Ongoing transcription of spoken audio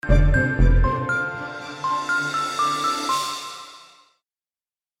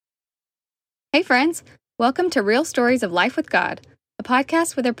Hey friends, welcome to Real Stories of Life with God, a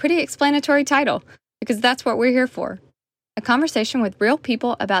podcast with a pretty explanatory title, because that's what we're here for. A conversation with real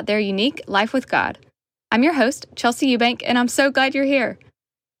people about their unique life with God. I'm your host, Chelsea Eubank, and I'm so glad you're here.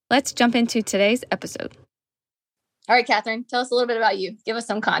 Let's jump into today's episode. All right, Catherine, tell us a little bit about you. Give us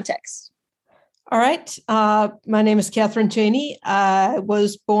some context. All right. My name is Catherine Cheney. I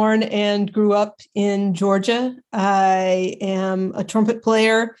was born and grew up in Georgia. I am a trumpet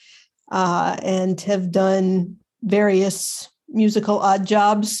player and have done various musical odd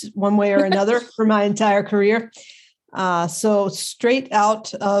jobs one way or another for my entire career. So straight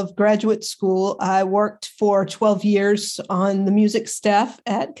out of graduate school, I worked for 12 years on the music staff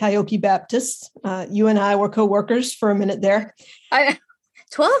at Cayoke Baptist. You and I were co-workers for a minute there.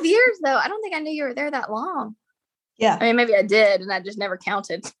 12 years, though. I don't think I knew you were there that long. Yeah. I mean, maybe I did, and I just never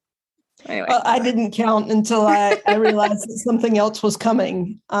counted. Anyway. Well, I didn't count until I realized that something else was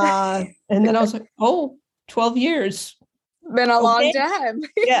coming. And then I was like, 12 years. Been a long time.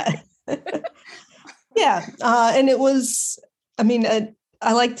 Yeah. Yeah. And it was,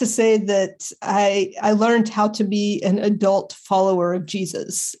 I like to say that I learned how to be an adult follower of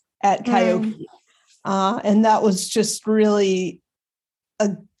Jesus at Cayoke. And that was just really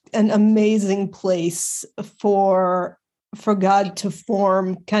an amazing place for God to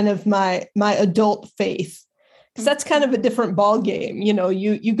form kind of my adult faith. Because that's kind of a different ball game. You know,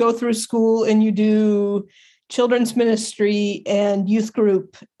 you go through school and you do children's ministry and youth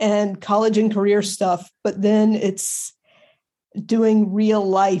group and college and career stuff, but then it's doing real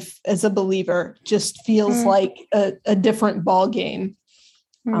life as a believer just feels like a different ball game.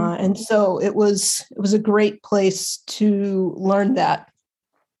 And so it was a great place to learn that.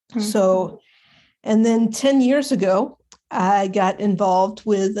 So, and then 10 years ago, I got involved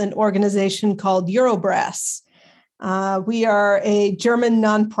with an organization called Eurobrass. We are a German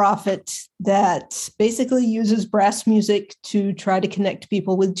nonprofit that basically uses brass music to try to connect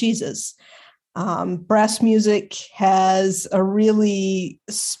people with Jesus. Brass music has a really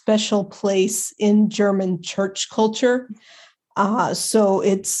special place in German church culture. So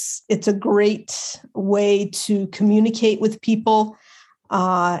it's a great way to communicate with people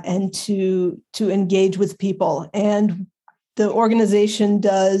and to engage with people. And the organization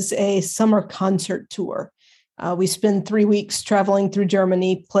does a summer concert tour. We spend 3 weeks traveling through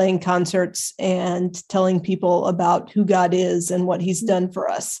Germany, playing concerts and telling people about who God is and what he's done for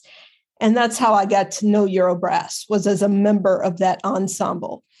us. And that's how I got to know Eurobrass, was as a member of that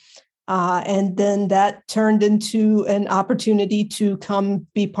ensemble. And then that turned into an opportunity to come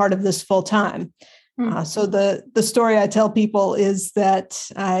be part of this full time. So the story I tell people is that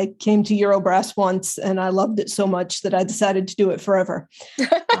I came to Eurobrass once and I loved it so much that I decided to do it forever.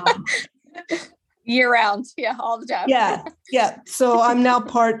 Year round. Yeah, all the time. Yeah. So I'm now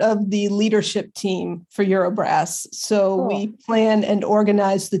part of the leadership team for Eurobrass. So Cool. We plan and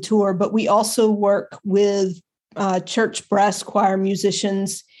organize the tour, but we also work with church brass choir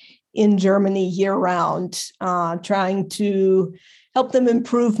musicians in Germany year round, trying to help them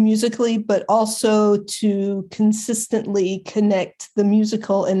improve musically, but also to consistently connect the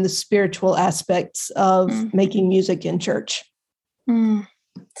musical and the spiritual aspects of making music in church.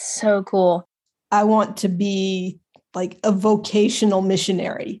 So cool. I want to be like a vocational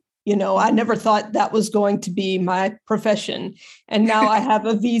missionary. You know, I never thought that was going to be my profession. And now I have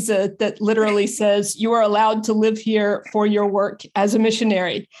a visa that literally says you are allowed to live here for your work as a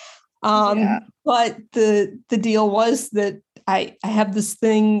missionary. But the deal was that I have this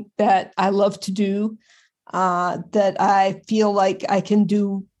thing that I love to do, that I feel like I can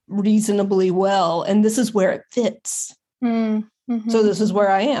do reasonably well. And this is where it fits. So this is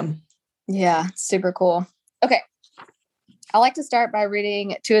where I am. Yeah, super cool. Okay. I like to start by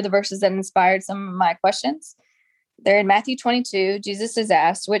reading two of the verses that inspired some of my questions. They're in Matthew 22. Jesus is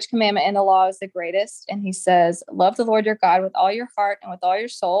asked, which commandment in the law is the greatest? And he says, love the Lord your God with all your heart and with all your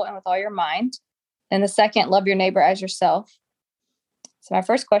soul and with all your mind. And the second, love your neighbor as yourself. So my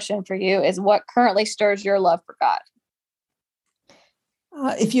first question for you is, what currently stirs your love for God?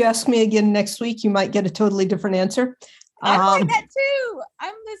 If you ask me again next week, you might get a totally different answer. I'm like that too.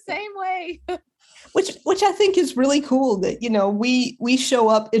 I'm the same way. which I think is really cool that, you know, we show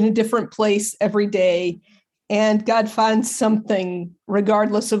up in a different place every day and God finds something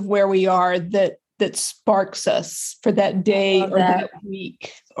regardless of where we are that sparks us for that day or that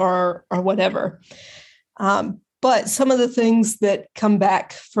week or whatever. But some of the things that come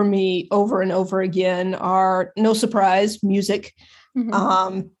back for me over and over again are, no surprise, music.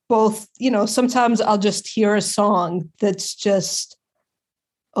 Both, you know, sometimes I'll just hear a song that's just,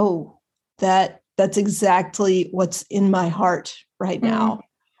 that's exactly what's in my heart right now.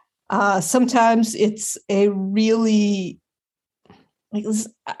 Sometimes it's a really, like,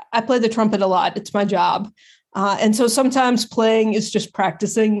 I play the trumpet a lot. It's my job. And so sometimes playing is just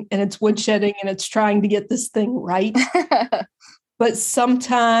practicing and it's woodshedding and it's trying to get this thing right. But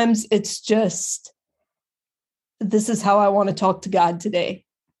sometimes it's just, this is how I want to talk to God today.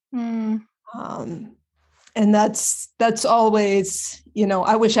 And that's always,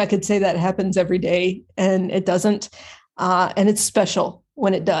 I wish I could say that happens every day, and it doesn't. And it's special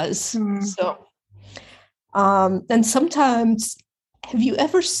when it does. So, and sometimes, have you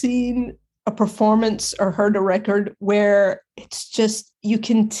ever seen a performance or heard a record where it's just, you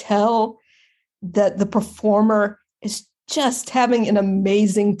can tell that the performer is just having an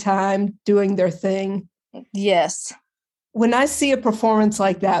amazing time doing their thing? Yes. When I see a performance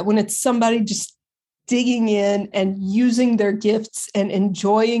like that, when it's somebody just digging in and using their gifts and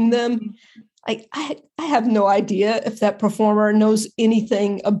enjoying them, I have no idea if that performer knows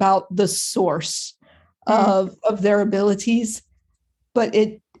anything about the source of their abilities, but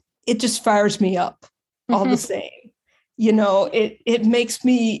it just fires me up all the same. It makes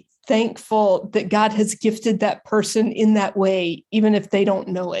me thankful that God has gifted that person in that way, even if they don't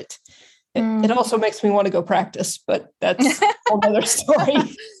know it. It also makes me want to go practice, but that's a whole other story.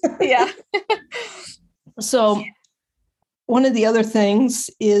 Yeah. So one of the other things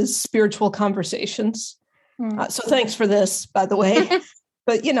is spiritual conversations. So thanks for this, by the way.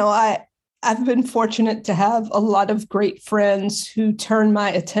 But, I've been fortunate to have a lot of great friends who turn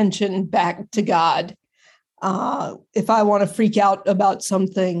my attention back to God. If I want to freak out about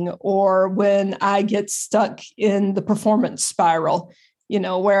something, or when I get stuck in the performance spiral,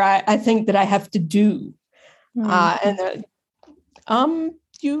 where I think that I have to do.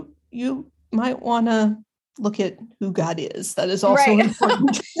 You might want to look at who God is. That is also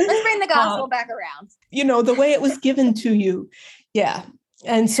important. Let's bring the gospel back around. The way it was given to you. Yeah.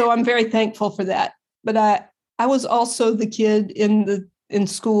 And so I'm very thankful for that. But I was also the kid in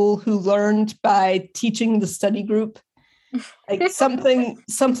school who learned by teaching the study group. Like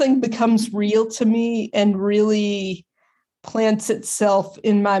something becomes real to me and really plants itself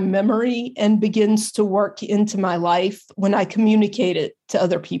in my memory and begins to work into my life when I communicate it to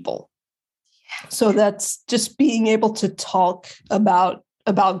other people. So that's just being able to talk about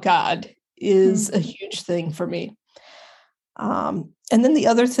God is a huge thing for me. And then the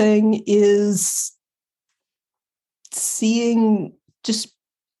other thing is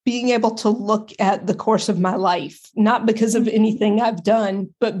being able to look at the course of my life, not because of anything I've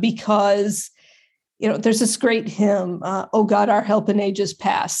done, but because, there's this great hymn, "Oh God, our help in ages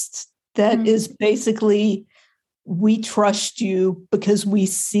past," that is basically, we trust you because we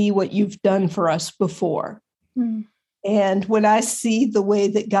see what you've done for us before. And when I see the way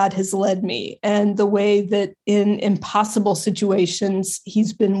that God has led me and the way that in impossible situations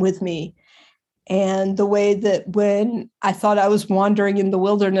he's been with me, and the way that when I thought I was wandering in the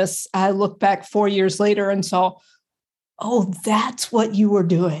wilderness, I looked back 4 years later and saw, oh, that's what you were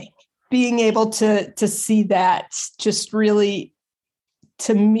doing. Being able to see that just really,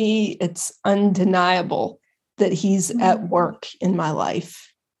 to me, it's undeniable that he's at work in my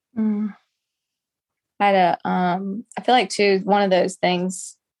life. I feel like too, one of those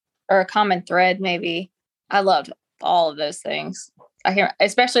things, or a common thread, maybe, I loved all of those things. I hear,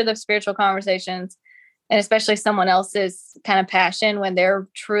 especially the spiritual conversations, and especially someone else's kind of passion when they're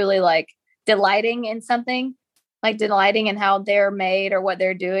truly like delighting in something, like delighting in how they're made or what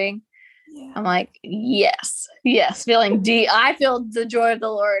they're doing. Yeah. I'm like, yes, feeling deep. I feel the joy of the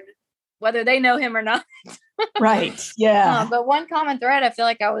Lord, whether they know him or not. Right. Yeah. But one common thread I feel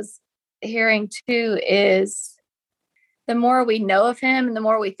like I was hearing too is the more we know of him and the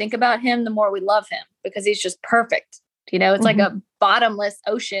more we think about him, the more we love him, because he's just perfect. It's like a bottomless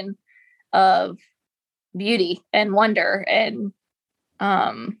ocean of beauty and wonder. And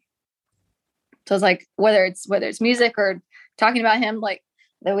so it's like, whether it's music or talking about him, like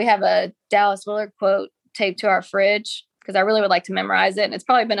that, we have a Dallas Willard quote taped to our fridge because I really would like to memorize it. And it's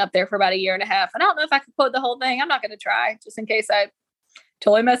probably been up there for about 1.5 years. And I don't know if I could quote the whole thing. I'm not going to try, just in case I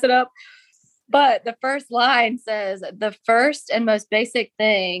totally mess it up. But the first line says, "The first and most basic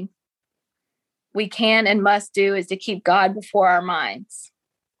thing we can and must do is to keep God before our minds."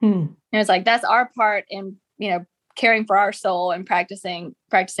 And it's like, that's our part in, caring for our soul and practicing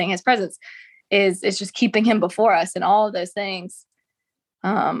his presence is just keeping him before us. And all of those things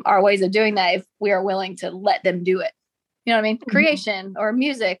are ways of doing that if we are willing to let them do it. You know what I mean? Creation or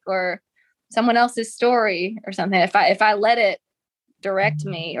music or someone else's story or something. If I let it direct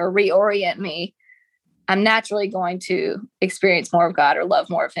me or reorient me, I'm naturally going to experience more of God or love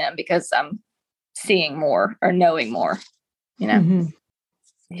more of him because I'm seeing more or knowing more,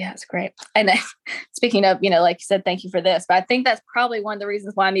 Yeah, it's great. And speaking of, like you said, thank you for this, but I think that's probably one of the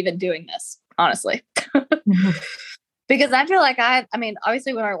reasons why I'm even doing this, honestly. Mm-hmm. Because I feel like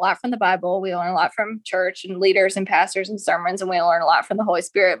obviously we learn a lot from the Bible. We learn a lot from church and leaders and pastors and sermons, and we learn a lot from the Holy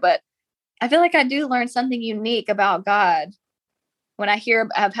Spirit. But I feel like I do learn something unique about God when I hear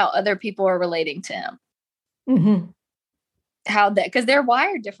of how other people are relating to him. Mm-hmm. Because they're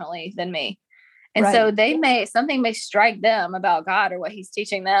wired differently than me. And right. So something may strike them about God or what he's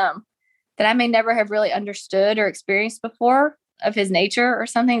teaching them that I may never have really understood or experienced before of his nature, or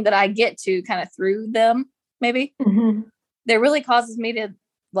something that I get to kind of through them, maybe. Mm-hmm. That really causes me to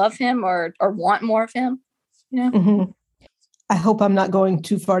love him or want more of him. Mm-hmm. I hope I'm not going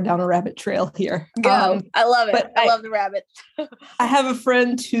too far down a rabbit trail here. Go. I love it. I love the rabbit. I have a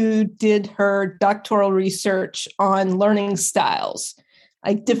friend who did her doctoral research on learning styles,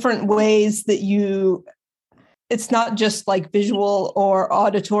 like different ways that it's not just like visual or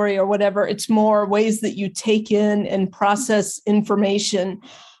auditory or whatever. It's more ways that you take in and process information.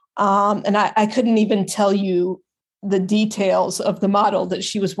 And I couldn't even tell you the details of the model that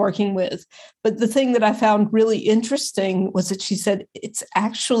she was working with. But the thing that I found really interesting was that she said it's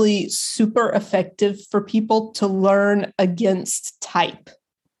actually super effective for people to learn against type.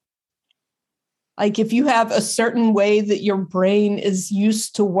 Like if you have a certain way that your brain is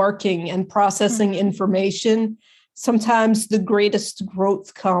used to working and processing information, sometimes the greatest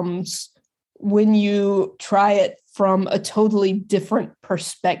growth comes when you try it from a totally different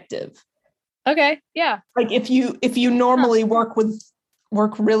perspective. Okay. Yeah. Like if you normally work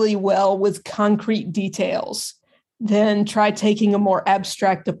really well with concrete details, then try taking a more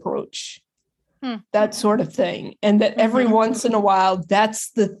abstract approach, that sort of thing. And that every once in a while, that's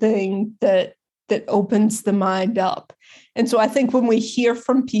the thing that opens the mind up. And so I think when we hear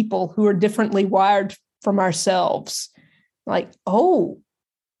from people who are differently wired from ourselves, like,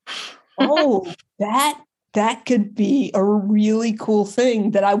 that could be a really cool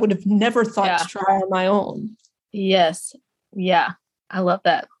thing that I would have never thought to try on my own. Yes. Yeah. I love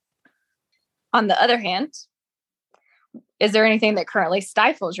that. On the other hand, is there anything that currently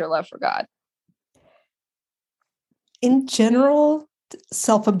stifles your love for God? In general,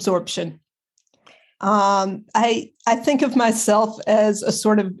 self-absorption. I think of myself as a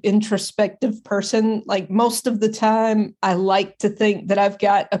sort of introspective person. Like most of the time, I like to think that I've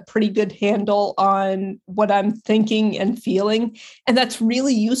got a pretty good handle on what I'm thinking and feeling. And that's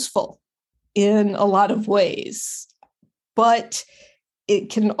really useful in a lot of ways. But it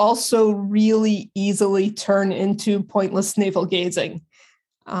can also really easily turn into pointless navel gazing.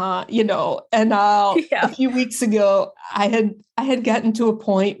 A few weeks ago, I had gotten to a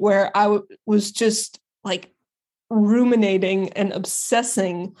point where I was just like ruminating and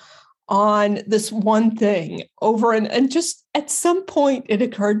obsessing on this one thing over and just at some point it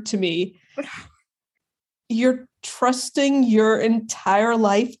occurred to me, you're trusting your entire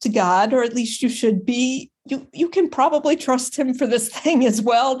life to God, or at least you should be. You can probably trust him for this thing as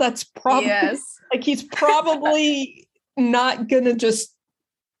well. That's probably like he's probably not gonna just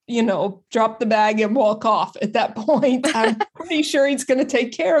drop the bag and walk off at that point. I'm pretty sure he's going to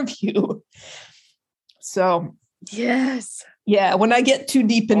take care of you. So, yes. Yeah, when I get too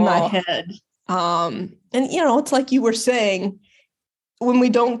deep in my head, and it's like you were saying, when we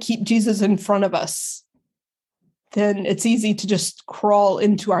don't keep Jesus in front of us, then it's easy to just crawl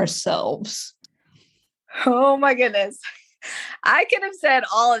into ourselves. Oh my goodness. I could have said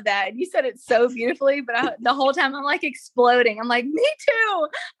all of that. And you said it so beautifully, but the whole time I'm like exploding. I'm like, me too.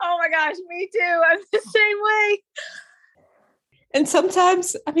 Oh my gosh, me too. I'm the same way. And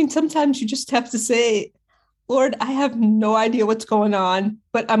sometimes you just have to say, Lord, I have no idea what's going on,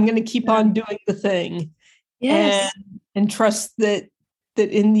 but I'm going to keep on doing the thing. Yes. And trust that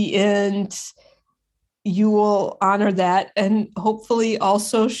in the end, you will honor that and hopefully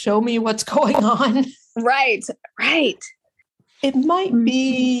also show me what's going on. Right. It might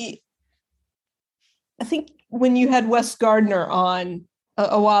be, I think when you had Wes Gardner on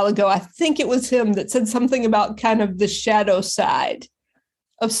a while ago, I think it was him that said something about kind of the shadow side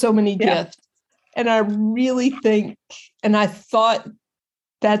of so many gifts. And I really think, and I thought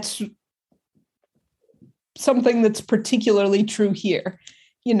that's something that's particularly true here,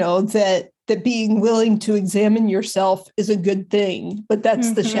 that being willing to examine yourself is a good thing, but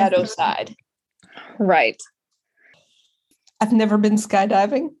that's the shadow side. Right. I've never been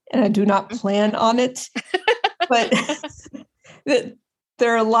skydiving and I do not plan on it, but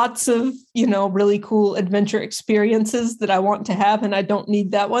there are lots of, really cool adventure experiences that I want to have and I don't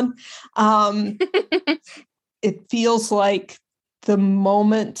need that one. It feels like the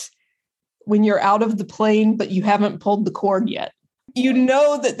moment when you're out of the plane, but you haven't pulled the cord yet. you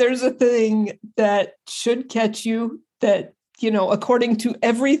know that there's a thing that should catch you, that, according to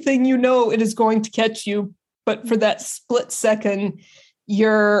everything, it is going to catch you. But for that split second,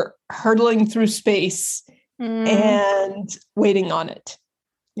 you're hurtling through space and waiting on it.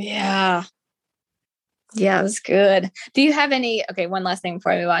 Yeah. Yeah, that's good. Do you have any, okay, one last thing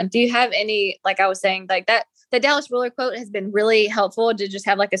before I move on. Do you have any, like I was saying, like that, the Dallas Ruler quote has been really helpful to just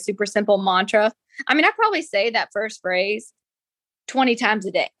have like a super simple mantra. I mean, I probably say that first phrase 20 times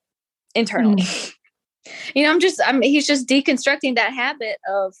a day internally. He's just deconstructing that habit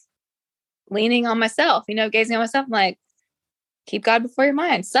of leaning on myself, gazing on myself. I'm like, keep God before your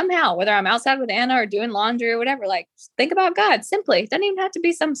mind somehow, whether I'm outside with Anna or doing laundry or whatever, like think about God simply. It doesn't even have to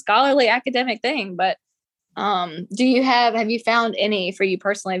be some scholarly academic thing, but have you found any, for you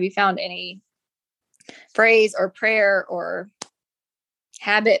personally, have you found any phrase or prayer or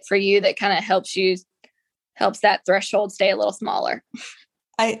habit for you that kind of helps that threshold stay a little smaller?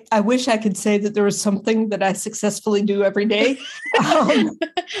 I wish I could say that there was something that I successfully do every day.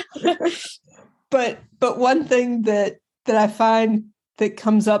 But one thing that I find that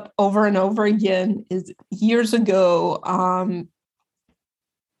comes up over and over again is years ago,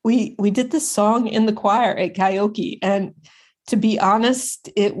 we did this song in the choir at karaoke. And to be honest,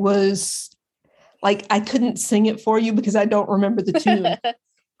 it was like, I couldn't sing it for you because I don't remember the tune.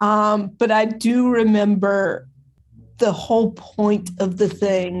 But I do remember the whole point of the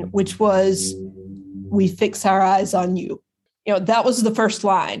thing, which was, we fix our eyes on you. That was the first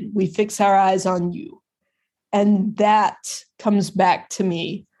line. We fix our eyes on you. And that comes back to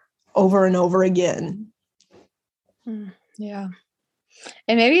me over and over again. Yeah.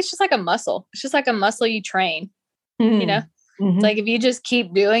 And maybe it's just like a muscle. It's just like a muscle you train, It's like, if you just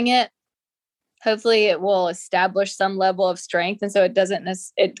keep doing it, hopefully it will establish some level of strength. And so it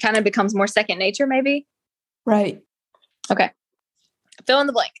kind of becomes more second nature, maybe. Right. Okay. Fill in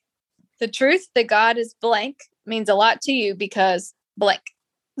the blank. The truth that God is blank means a lot to you because blank.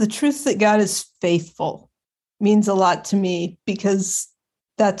 The truth that God is faithful means a lot to me because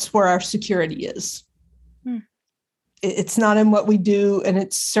that's where our security is. It's not in what we do, and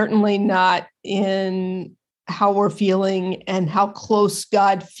it's certainly not in how we're feeling and how close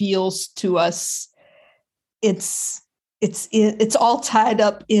God feels to us. It's all tied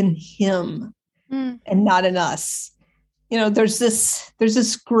up in Him and not in us. There's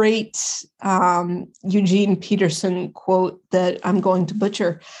this great Eugene Peterson quote that I'm going to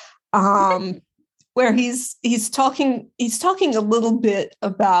butcher, where he's talking a little bit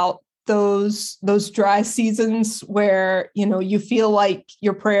about those dry seasons where you feel like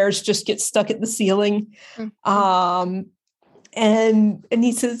your prayers just get stuck at the ceiling, and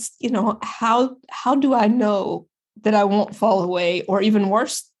he says, how do I know that I won't fall away, or even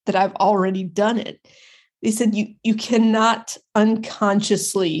worse, that I've already done it? He said, you cannot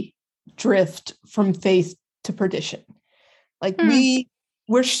unconsciously drift from faith to perdition. Like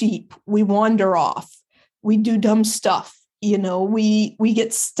we're sheep, we wander off, we do dumb stuff. We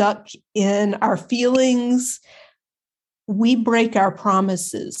get stuck in our feelings. We break our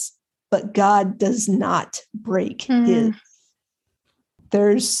promises, but God does not break His.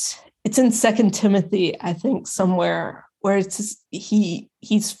 It's in 2 Timothy, I think, somewhere, where it's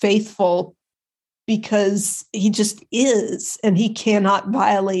he's faithful because He just is, and He cannot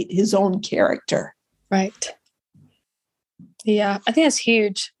violate His own character. Right. Yeah, I think that's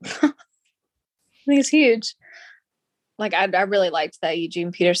huge. I think it's huge. Like, I really liked that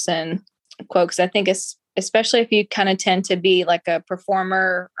Eugene Peterson quote, because I think especially if you kind of tend to be like a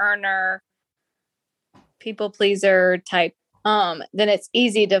performer, earner, people pleaser type, then it's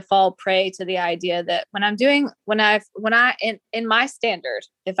easy to fall prey to the idea that in my standard,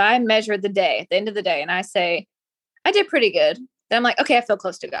 if I measure the day at the end of the day and I say, I did pretty good, then I'm like, okay, I feel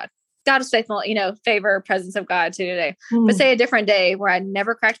close to God. God is faithful, favor, presence of God to today. But say a different day where I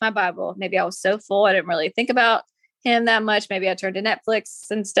never cracked my Bible. Maybe I was so full, I didn't really think about Him that much. Maybe I turned to Netflix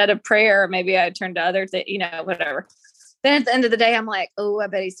instead of prayer. Or maybe I turned to other things, whatever. Then at the end of the day, I'm like, oh, I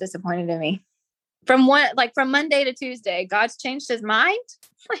bet He's disappointed in me. From Monday to Tuesday, God's changed His mind.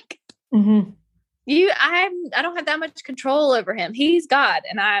 Like, I don't have that much control over Him. He's God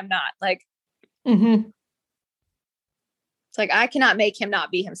and I am not. Like, it's like, I cannot make Him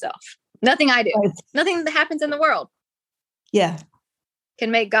not be Himself. Nothing I do, nothing that happens in the world, can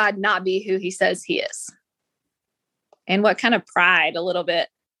make God not be who He says He is. And what kind of pride, a little bit,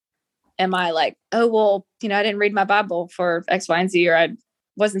 am I like, oh, well, I didn't read my Bible for X, Y, and Z, or I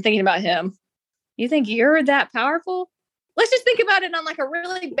wasn't thinking about Him. You think you're that powerful? Let's just think about it on like a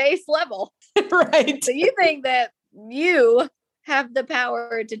really base level. Right. So you think that you have the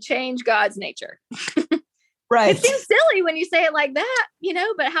power to change God's nature. Right. It seems silly when you say it like that,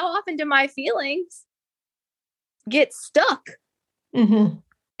 but how often do my feelings get stuck Mm-hmm.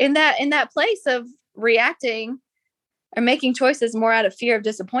 in that place of reacting or making choices more out of fear of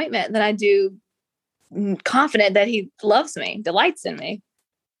disappointment than I do confident that he loves me, delights in me.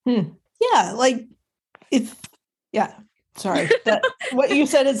 Yeah. Like sorry, that what you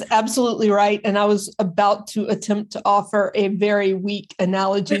said is absolutely right. And I was about to attempt to offer a very weak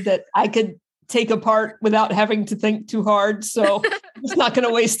analogy that I could take apart without having to think too hard. So I'm just not going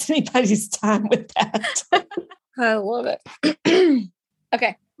to waste anybody's time with that. I love it.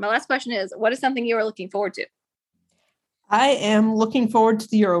 Okay. My last question is, what is something you are looking forward to? I am looking forward to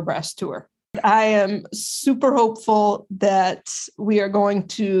the Eurobrass tour. I am super hopeful that we are going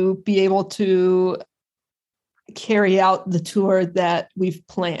to be able to carry out the tour that we've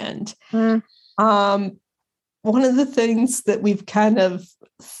planned. One of the things that we've kind of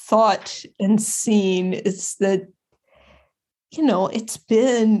thought and seen is that, it's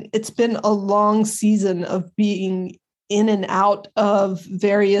been a long season of being in and out of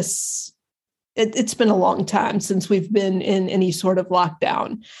various. It's been a long time since we've been in any sort of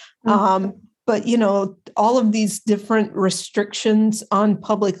lockdown. But, all of these different restrictions on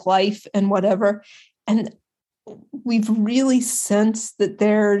public life and whatever. And we've really sensed that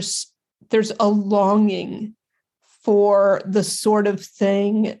there's a longing for the sort of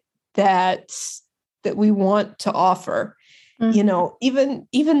thing that we want to offer.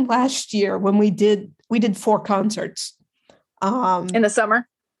 Even last year when we did 4 concerts in the summer.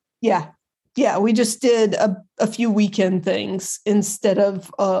 Yeah, we just did a few weekend things instead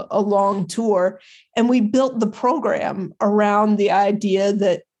of a long tour. And we built the program around the idea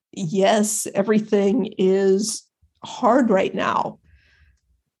that, yes, everything is hard right now,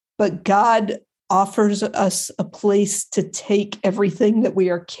 but God offers us a place to take everything that we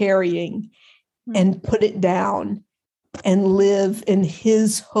are carrying and put it down and live in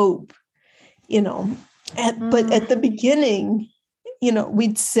his hope, But at the beginning,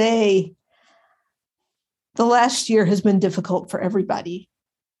 we'd say, the last year has been difficult for everybody.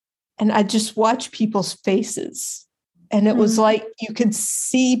 And I just watched people's faces. And it was like you could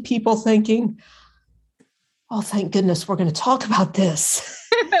see people thinking, oh, thank goodness we're going to talk about this.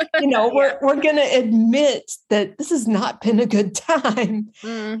 We're going to admit that this has not been a good time.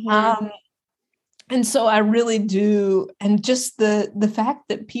 And so I really do. And just the fact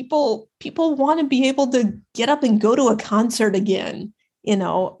that people want to be able to get up and go to a concert again,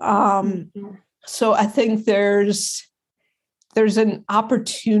 So I think there's an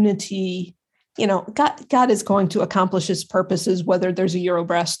opportunity, God is going to accomplish his purposes, whether there's a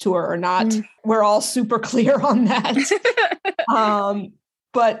Eurobrass tour or not. We're all super clear on that.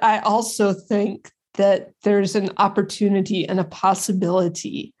 But I also think that there's an opportunity and a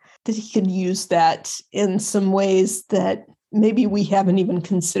possibility that he could use that in some ways that maybe we haven't even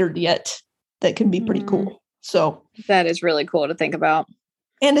considered yet. That can be pretty cool. So that is really cool to think about.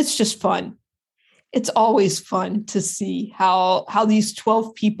 And it's just fun. It's always fun to see how these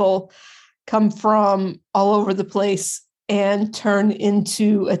 12 people come from all over the place and turn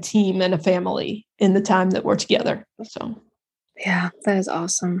into a team and a family in the time that we're together. So, yeah, that is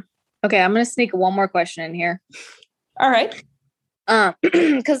awesome. Okay, I'm going to sneak one more question in here. All right.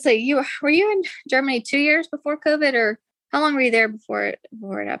 Because were you in Germany 2 years before COVID, or how long were you there before it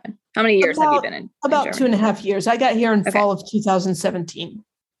happened? How many years have you been in? About Germany? 2.5 years. I got here in fall of 2017.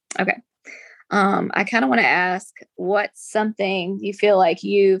 Okay. I kind of want to ask, what's something you feel like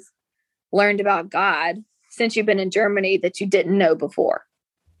you've learned about God since you've been in Germany that you didn't know before?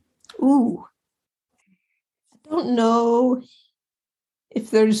 Ooh, I don't know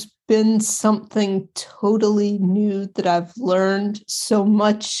if there's been something totally new that I've learned so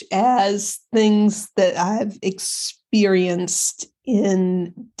much as things that I've experienced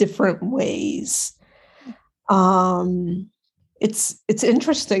in different ways. It's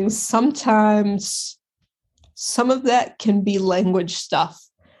interesting. Sometimes some of that can be language stuff.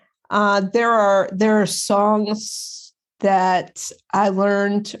 There are songs that I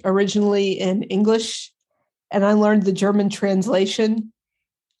learned originally in English, and I learned the German translation.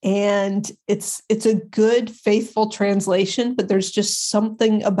 And it's a good, faithful translation, but there's just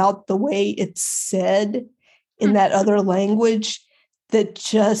something about the way it's said in that other language that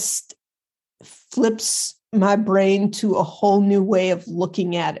just flips my brain to a whole new way of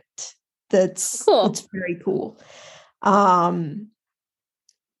looking at it. That's cool. That's very cool. The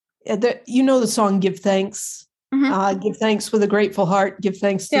song "Give Thanks." Give thanks with a grateful heart. Give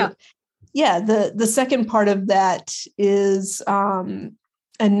thanks to. Yeah. The second part of that is,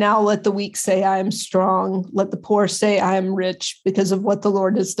 and now let the weak say I am strong. Let the poor say I am rich because of what the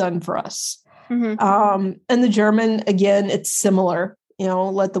Lord has done for us. And the German, again, it's similar.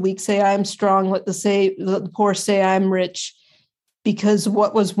 Let the weak say I am strong. Let the poor say I am rich, because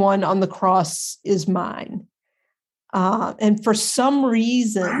what was won on the cross is mine. And for some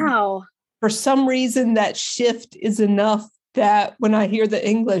reason, that shift is enough that when I hear the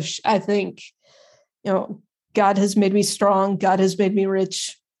English, I think, God has made me strong. God has made me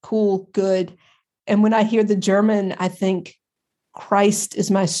rich. Cool, good. And when I hear the German, I think Christ is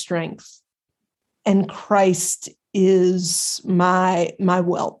my strength, and Christ is my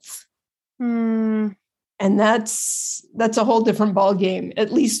wealth. And that's a whole different ballgame,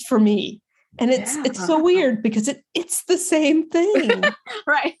 at least for me. And it's so weird because it's the same thing.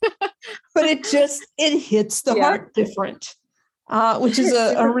 Right. But it hits the heart different, which is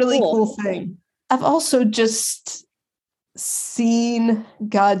a really cool thing. I've also just seen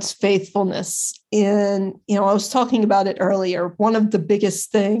God's faithfulness in, I was talking about it earlier. One of the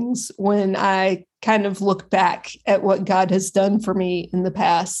biggest things when I kind of look back at what God has done for me in the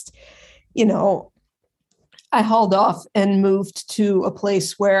past, I hauled off and moved to a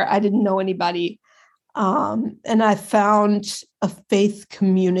place where I didn't know anybody. And I found a faith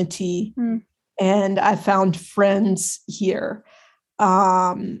community and I found friends here.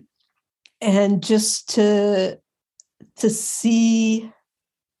 And just to see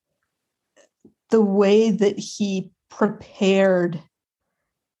the way that he prepared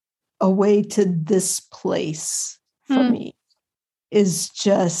a way to this place for me is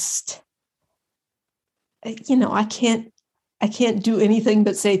just, I can't do anything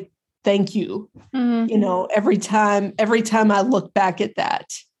but say thank you. Every time I look back at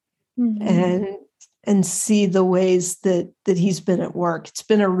that and see the ways that he's been at work. It's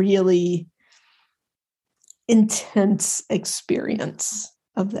been a really intense experience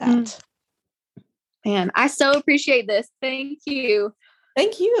of that. Man, I so appreciate this. Thank you.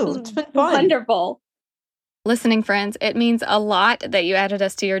 Thank you. It's been fun. Wonderful. Listening friends, it means a lot that you added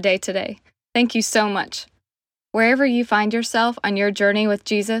us to your day today. Thank you so much. Wherever you find yourself on your journey with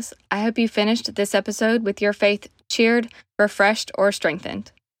Jesus, I hope you finished this episode with your faith cheered, refreshed, or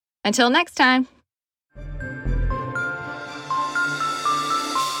strengthened. Until next time.